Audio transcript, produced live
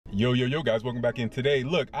Yo, guys, welcome back in today.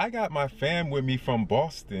 Look, I got my fam with me from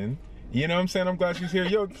Boston. You know what I'm saying? I'm glad she's here.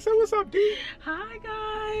 Yo, say what's up, D. Hi,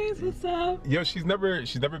 guys. What's up? Yo, she's never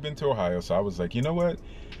been to Ohio, so I was like, you know what?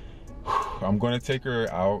 I'm gonna take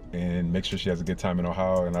her out and make sure she has a good time in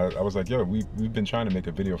Ohio. And I was like, yo, we've been trying to make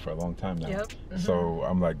a video for a long time now. Yep. So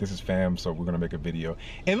I'm like, this is fam, so we're gonna make a video.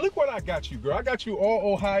 And look what I got you, girl. I got you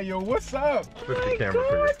all Ohio. What's up? Flip the camera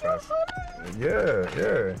for your class.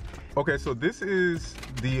 Yeah. Okay, so this is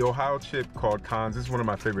the Ohio chip called Cons. This is one of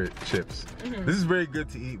my favorite chips. This is very good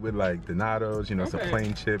to eat with like Donatos, you know, it's a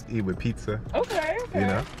plain chip, eat with pizza. Okay. You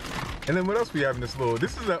know? And then what else we have in this little,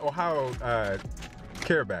 this is an Ohio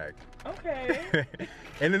care bag. Okay.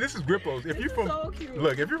 And then this is Grippos. If you're from, so cute.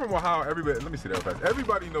 Look, if you're from Ohio, everybody, let me see that fast.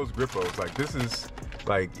 Everybody knows Grippos. Like this is,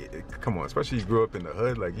 like, come on, especially you grew up in the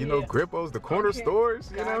hood, like, you know, Grippos, the corner stores,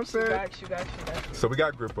 you know what I'm saying? Got you. So we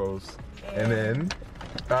got Grippos. And then,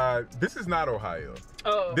 this is not Ohio.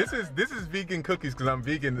 Oh. This is vegan cookies because I'm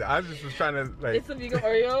vegan. I just was trying to like. It's a vegan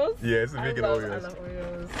Oreos? Yeah, it's a vegan Oreos. I love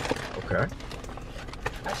Oreos. Okay.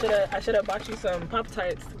 I should have bought you some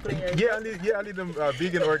Pop-Tarts to put in your I need them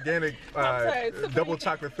vegan organic double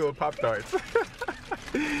chocolate filled Pop-Tarts.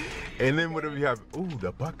 And then what do we have? Ooh,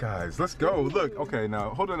 the Buckeyes. Let's go. Look, okay,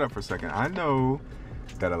 now hold on up for a second. I know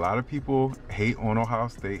that a lot of people hate on Ohio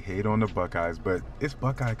State, hate on the Buckeyes, but it's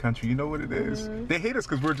Buckeye country. You know what it is? They hate us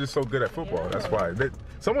because we're just so good at football. That's why.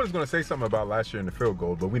 Someone's going to say something about last year in the field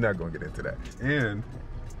goal, but we're not going to get into that. And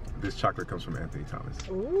this chocolate comes from Anthony Thomas,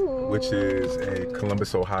 which is a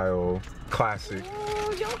Columbus, Ohio classic.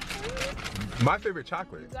 My favorite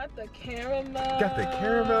chocolate. You got the caramel. Got the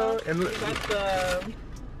caramel. And you got the,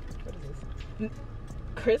 what is this?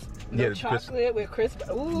 Crisp milk chocolate with crisp.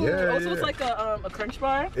 Ooh. It's like a crunch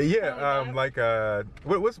bar. Yeah, like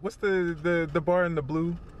what's the bar in the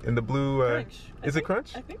blue? Crunch. Is it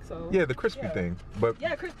Crunch? I think so. Yeah, the crispy thing, but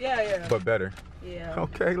yeah. But better. Yeah.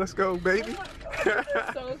 Okay, let's go, baby. Oh my God, this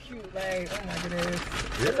is so cute. Like, oh my goodness.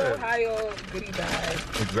 It's Ohio goodie bag.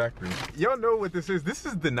 Exactly. Y'all know what this is? This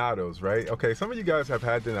is Donatos, right? Okay, some of you guys have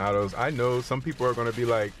had Donatos. I know some people are gonna be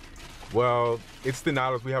like, well, it's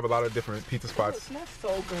Donatos. We have a lot of different pizza spots. It smells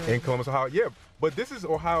so good. In Columbus, Ohio. Yeah, but this is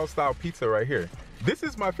Ohio style pizza right here. This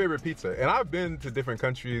is my favorite pizza. And I've been to different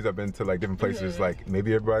countries. I've been to like different places. Like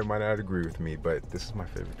maybe everybody might not agree with me, but this is my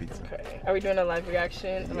favorite pizza. Okay. Are we doing a live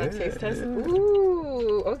reaction and a taste test?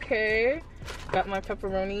 Ooh, okay. Got my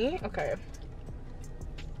pepperoni. Okay.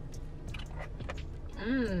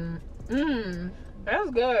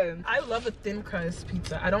 That's good. I love a thin crust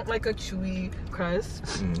pizza. I don't like a chewy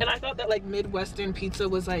crust. And I thought that like Midwestern pizza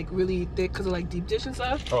was like really thick because of like deep dish and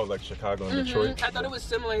stuff. Oh, like Chicago and Detroit? I thought it was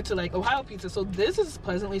similar to like Ohio pizza. So this is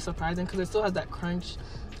pleasantly surprising because it still has that crunch,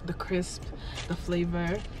 the crisp, the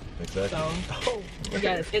flavor. Exactly. So,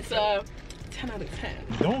 yes, it's a 10 out of 10.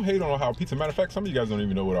 Don't hate on Ohio pizza. Matter of fact, some of you guys don't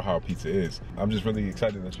even know what Ohio pizza is. I'm just really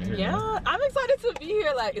excited that you're here. Yeah, man. I'm excited to be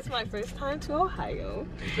here. Like, it's my first time to Ohio.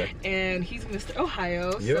 Exactly. And he's Mr.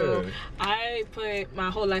 Ohio, so I put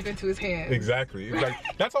my whole life into his hands. Exactly. Like,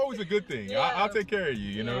 that's always a good thing. I'll take care of you,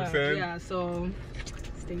 you know what I'm saying? Yeah, so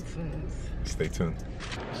stay tuned. Stay tuned.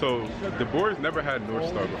 So, the boys never had North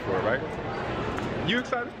Star before, right? You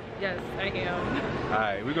excited? Yes, I am. All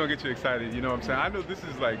right, we're gonna get you excited, you know what I'm saying? I know this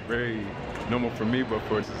is like very normal for me, but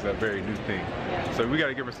for us it's a very new thing. Yeah. So we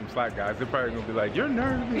gotta give her some slack, guys. They're probably gonna be like, you're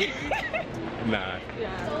nervous. Nah.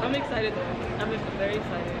 Yeah, I'm excited though. I'm very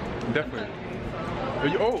excited. Definitely.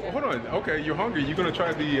 Oh, hold on. Okay, you're hungry. You gonna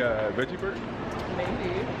try the veggie burger?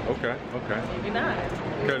 Maybe. Okay. Maybe not.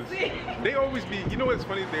 Because they always be, you know what's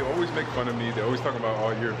funny? They always make fun of me. They always talk about,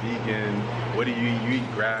 oh, you're vegan. What do you eat? You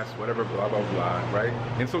eat grass, whatever, blah, blah, blah, right?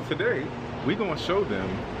 And so today, we're going to show them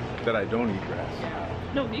that I don't eat grass.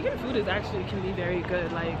 Yeah. No, vegan food is actually can be very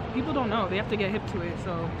good. Like, people don't know. They have to get hip to it.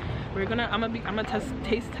 So I'm gonna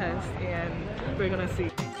taste test, and we're gonna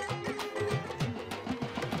see.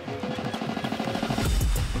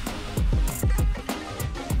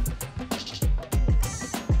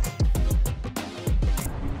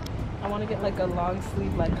 I want to get like a long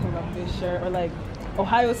sleeve like Columbus shirt or like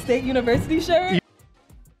Ohio State University shirt.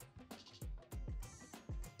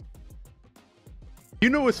 You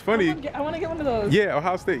know what's funny? I want to get one of those. Yeah,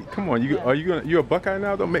 Ohio State. Come on, you a Buckeye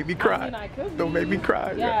now? Don't make me cry. I mean, I could be. Don't make me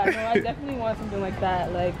cry. Yeah, no, I definitely want something like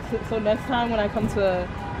that. Like, so next time when I come to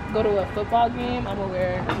go to a football game, I'm gonna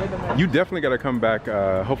wear the merch. You definitely gotta come back,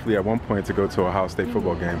 hopefully at one point, to go to a Ohio State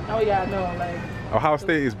football game. Oh yeah, no, like. Ohio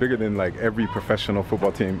State is bigger than like every professional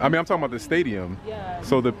football team. I mean, I'm talking about the stadium. Yeah.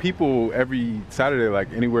 So the people every Saturday,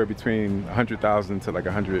 like anywhere between 100,000 to like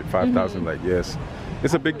 105,000, like yes,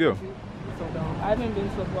 it's a big deal. So dope. I haven't been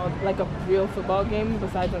to like a real football game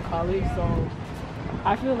besides in college, so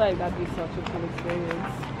I feel like that'd be such a cool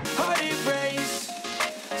experience. Heart erase,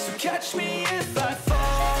 so catch me if I fall.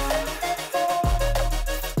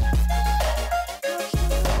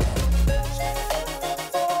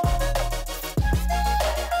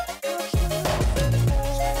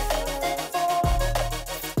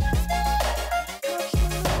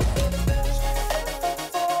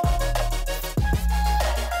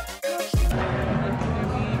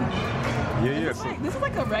 This is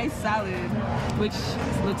like a rice salad, which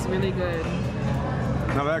looks really good.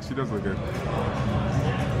 No, that actually does look good.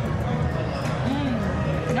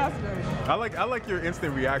 That's good. I like your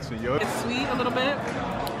instant reaction, yo. It's sweet a little bit,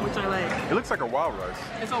 which I like. It looks like a wild rice.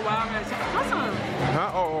 It's a wild rice. Have some.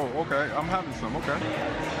 Huh? Oh, okay. I'm having some. Okay.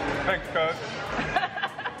 Thanks, cuz.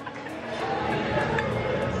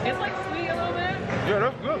 It's like sweet a little bit. Yeah,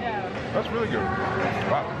 that's good. Yeah. That's really good.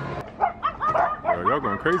 Wow. Yo, y'all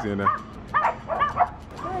going crazy in there.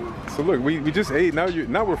 So look, we just ate. Now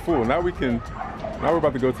we're full. Now we're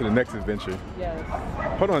about to go to the next adventure. Yes.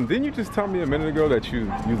 Hold on, didn't you just tell me a minute ago that you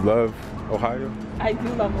love Ohio? I do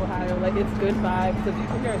love Ohio. Like, it's good vibes. The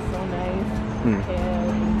people here are so nice.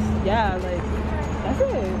 And yeah, like, that's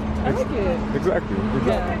it. I like it. Exactly.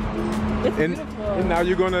 Yeah. It's beautiful. And now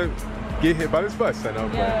you're gonna get hit by this bus, I know.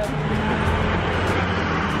 Yeah.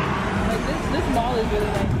 Like, this mall is really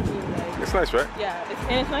nice too. Like, It's nice, right? yeah,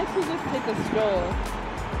 and it's nice to just take a stroll.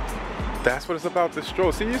 That's what it's about, the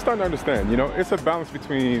stroll. See, you're starting to understand, you know? It's a balance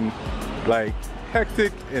between, like,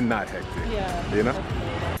 hectic and not hectic. Yeah. You know?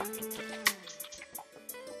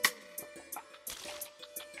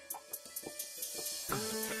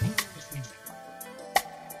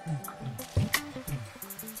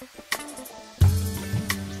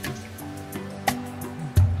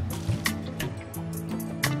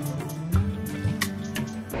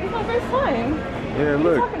 Yeah,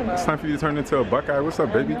 look, it's time for you to turn into a Buckeye. What's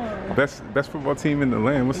up, baby? Best football team in the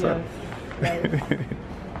land. What's up? Yes.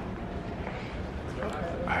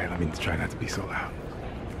 All right, let me try not to be so loud.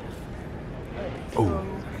 Oh,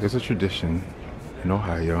 there's a tradition in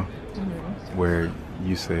Ohio where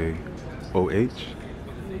you say OH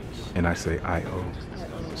and I say IO.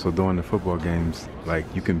 So during the football games, like,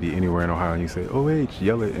 you can be anywhere in Ohio and you say OH,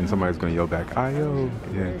 yell it, and somebody's gonna yell back IO.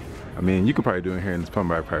 Yeah. I mean, you could probably do it here in this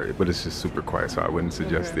Plumber part, but it's just super quiet, so I wouldn't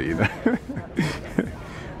suggest it either.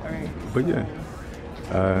 But yeah.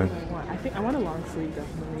 I think I want a long sleeve,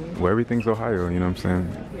 definitely. Well, everything's Ohio, you know what I'm saying?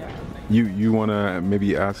 Yeah. You wanna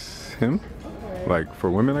maybe ask him? Okay. Like, for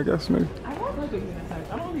women, I guess, maybe? I don't like a unisex.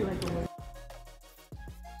 I don't really like the one.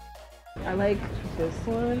 I like this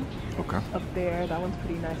one. Okay. Up there. That one's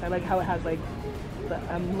pretty nice. I like how it has, like, the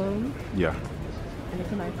emblem. Yeah. And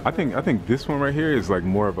it's a nice I think this one right here is like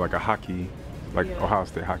more of like a hockey, like Ohio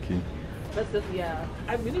State hockey. That's just, yeah.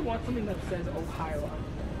 I really want something that says Ohio on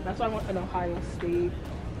it. That's why I want an Ohio State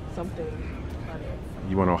something on it.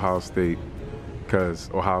 You want Ohio State because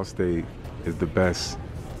Ohio State is the best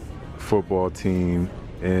football team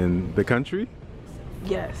in the country?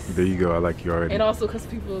 Yes. There you go. I like you already. And also because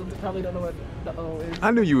people probably don't know what the O is. I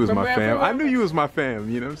knew you was my fam. I knew you was my fam.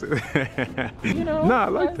 You know what I'm saying? You know? Nah, I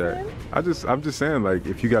like that. I'm just saying, like,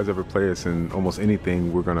 if you guys ever play us in almost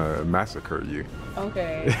anything, we're gonna massacre you.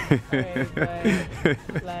 Okay. Alright,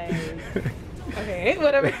 but, like, okay,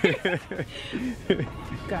 whatever.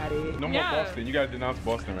 Got it. No more Boston. You gotta denounce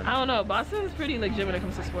Boston right now. I don't know. Boston is pretty legit when it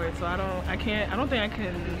comes to sports, so I don't think I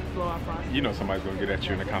can blow off Boston. You know somebody's gonna get at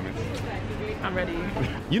you in the comments. I'm ready.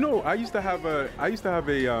 You know, I used to have a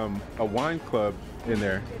wine club in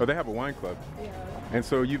there. Or they have a wine club. Yeah. And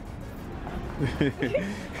so you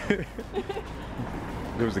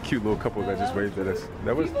there was a cute little couple that just waved at us.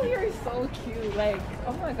 That was people here are so cute. Like,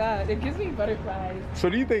 oh my god, it gives me butterflies. So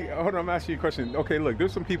do you think, hold on, I'm asking you a question. Okay, look,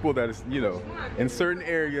 there's some people that is, you know, in certain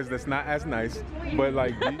areas that's not as nice, but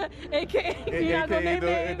like AKA, you're not gonna name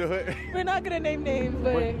names. The hood. We're not gonna name names,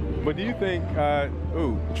 but do you think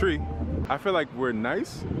ooh, Tree, I feel like we're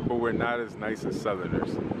nice, but we're not as nice as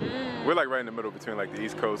Southerners. We're like right in the middle between like the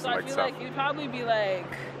East Coast and like I feel South. like you'd probably be like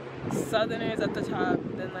Southerners at the top,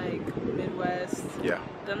 then like Midwest. Yeah.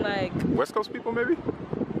 Then like West Coast people maybe?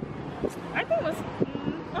 I think I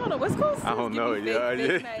don't know, West Coast. I don't know,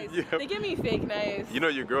 fake nice. Yeah. They give me fake nice. You know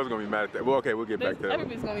your girl's gonna be mad at that. Well, okay, we'll get back to that.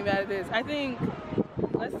 Everybody's gonna be mad at this. I think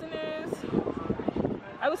Westerners,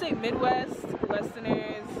 I would say Midwest,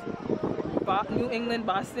 Westerners, New England,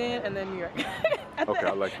 Boston, and then New York. Okay,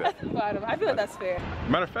 I like that. At the bottom. I feel like that's fair.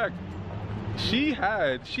 Matter of fact, she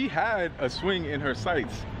had a swing in her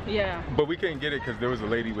sights. Yeah. But we couldn't get it because there was a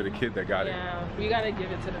lady with a kid that got it. Yeah, we gotta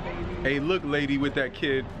give it to the baby. Hey, look, lady with that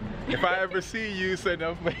kid. If I ever see you, say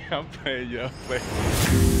no, I'm playing you. I'm playing.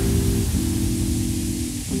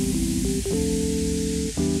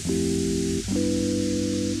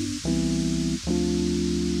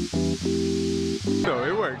 So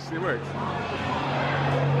it works, it works.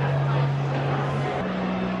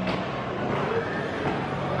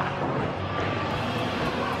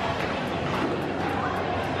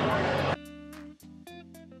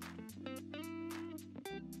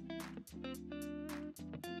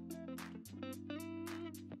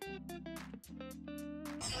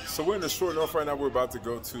 So we're in the short north right now. We're about to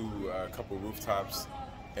go to a couple rooftops,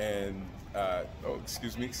 and oh,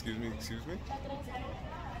 excuse me.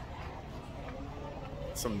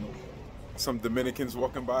 Some Dominicans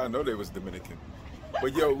walking by. I know they was Dominican,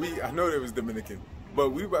 but yo, I know they was Dominican.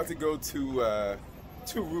 But we about to go to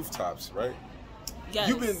two rooftops, right? Yes.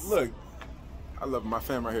 You've been look. I love my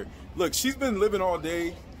fam right here. Look, she's been living all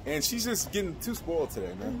day, and she's just getting too spoiled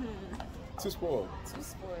today, man. Too spoiled. Too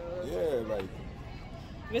spoiled. Yeah, like.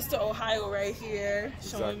 Mr. Ohio right here,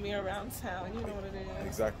 showing me around town. You know what it is.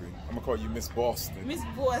 Exactly. I'm gonna call you Miss Boston. Miss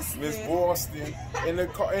Boston. Miss Boston. In the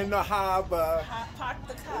car, in the harbor. Park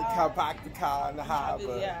the car. Park the car in the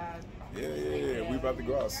harbor. Yeah. Yeah. We about to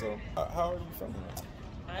go out. So, how are you feeling?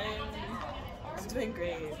 I'm doing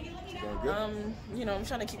great. Doing good? You know, I'm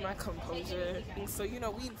trying to keep my composure. So, you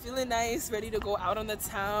know, we feeling nice, ready to go out on the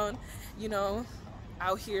town. You know,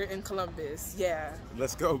 out here in Columbus. Yeah.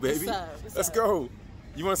 Let's go, baby. Let's go.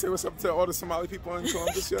 You want to say what's up to all the Somali people in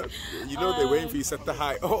Columbus yet? You know they're waiting for you to set the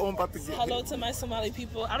hi. Oh, I'm about to get hello to my Somali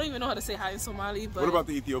people. I don't even know how to say hi in Somali, but... What about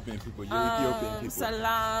the Ethiopian people? Your Ethiopian people.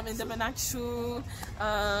 Salam, in the Menachu,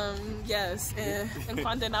 yes, and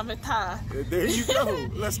Kwande Nameta. There you go.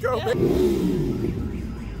 Let's go, yeah. baby.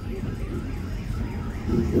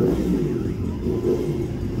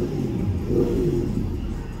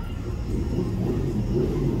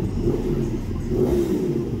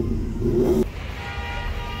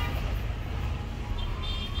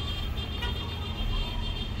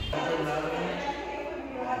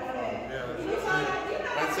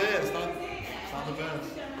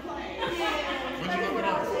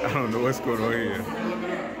 I don't know what's going on here.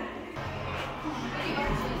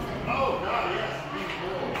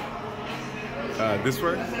 This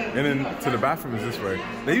way, and then to the bathroom is this way.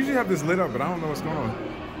 They usually have this lit up, but I don't know what's going on.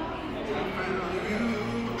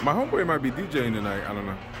 My homeboy might be DJing tonight. I don't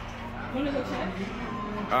know.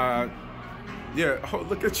 Yeah. Oh,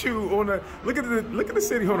 look at you on the look at the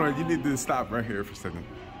city. Hold on, you need to stop right here for a second.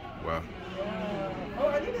 Wow. Oh,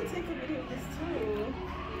 I need to take a video of this too.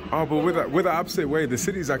 Oh, but with the opposite way. The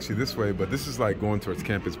city's actually this way, but this is like going towards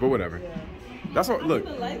campus. But whatever. Yeah. That's all. Look.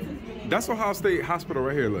 That's Ohio State Hospital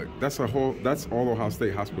right here. Look. That's all Ohio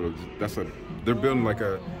State Hospital. They're building like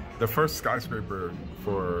the first skyscraper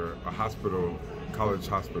for a hospital, college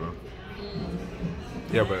hospital.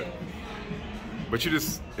 Yeah, but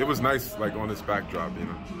it was nice like on this backdrop, you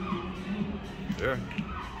know. Yeah.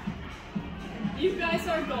 You guys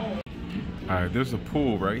are gold. All right, there's a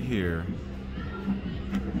pool right here.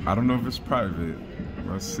 I don't know if it's private.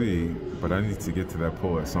 Let's see, but I need to get to that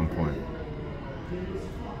pool at some point.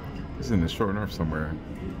 It's in the short north somewhere.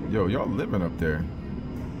 Yo, y'all living up there.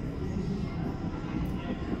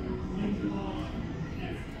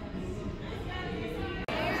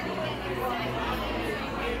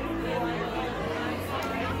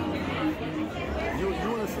 You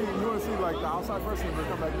wanna see like the outside first and then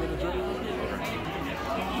come back in the journey?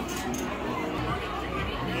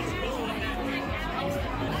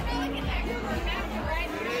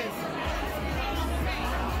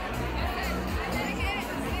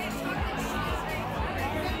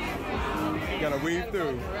 Gotta weave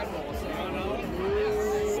through.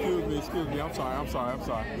 Excuse me. I'm sorry.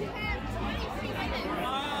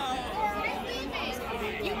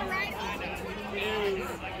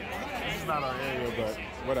 This is not our area, but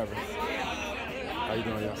whatever. How you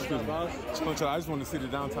doing? Yeah. Excuse me. I just want to see the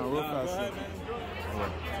downtown real fast.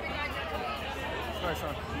 Right. Nice,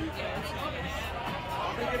 huh?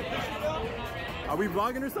 Are we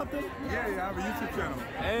vlogging or something? Yeah, I have a YouTube channel.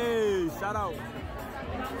 Hey, shout out.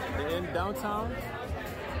 They're in downtown.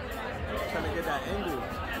 Trying to get that angle.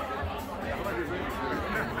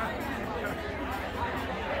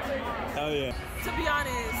 Hell yeah. To be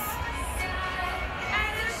honest,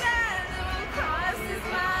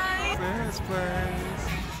 This place.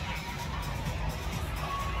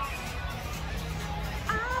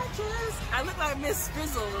 I look like Miss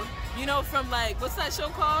Frizzle, you know, from like, what's that show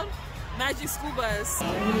called? Magic School Bus. Oh,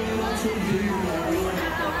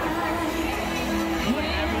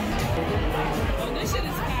 this shit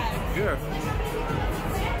is packed. Yeah.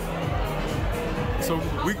 So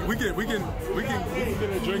we can get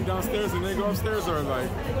a drink downstairs and then go upstairs, or like.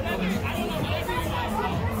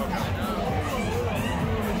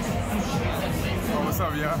 Oh, what's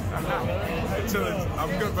up, y'all? Chillin'.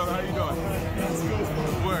 I'm good, brother. How you doing?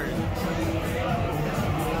 Word.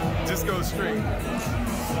 Just go straight.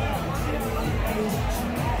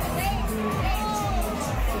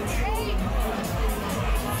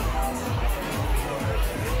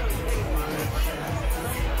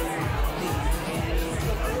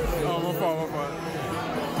 Oh, my fault, my fault.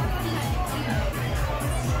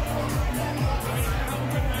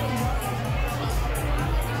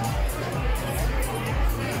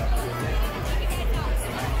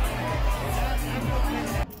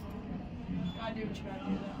 Gotta do what you gotta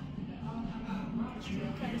do, though.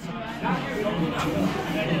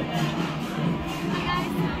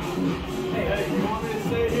 Hey, you want me to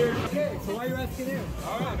stay here? Okay, so why are you asking him?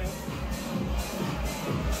 All right, man.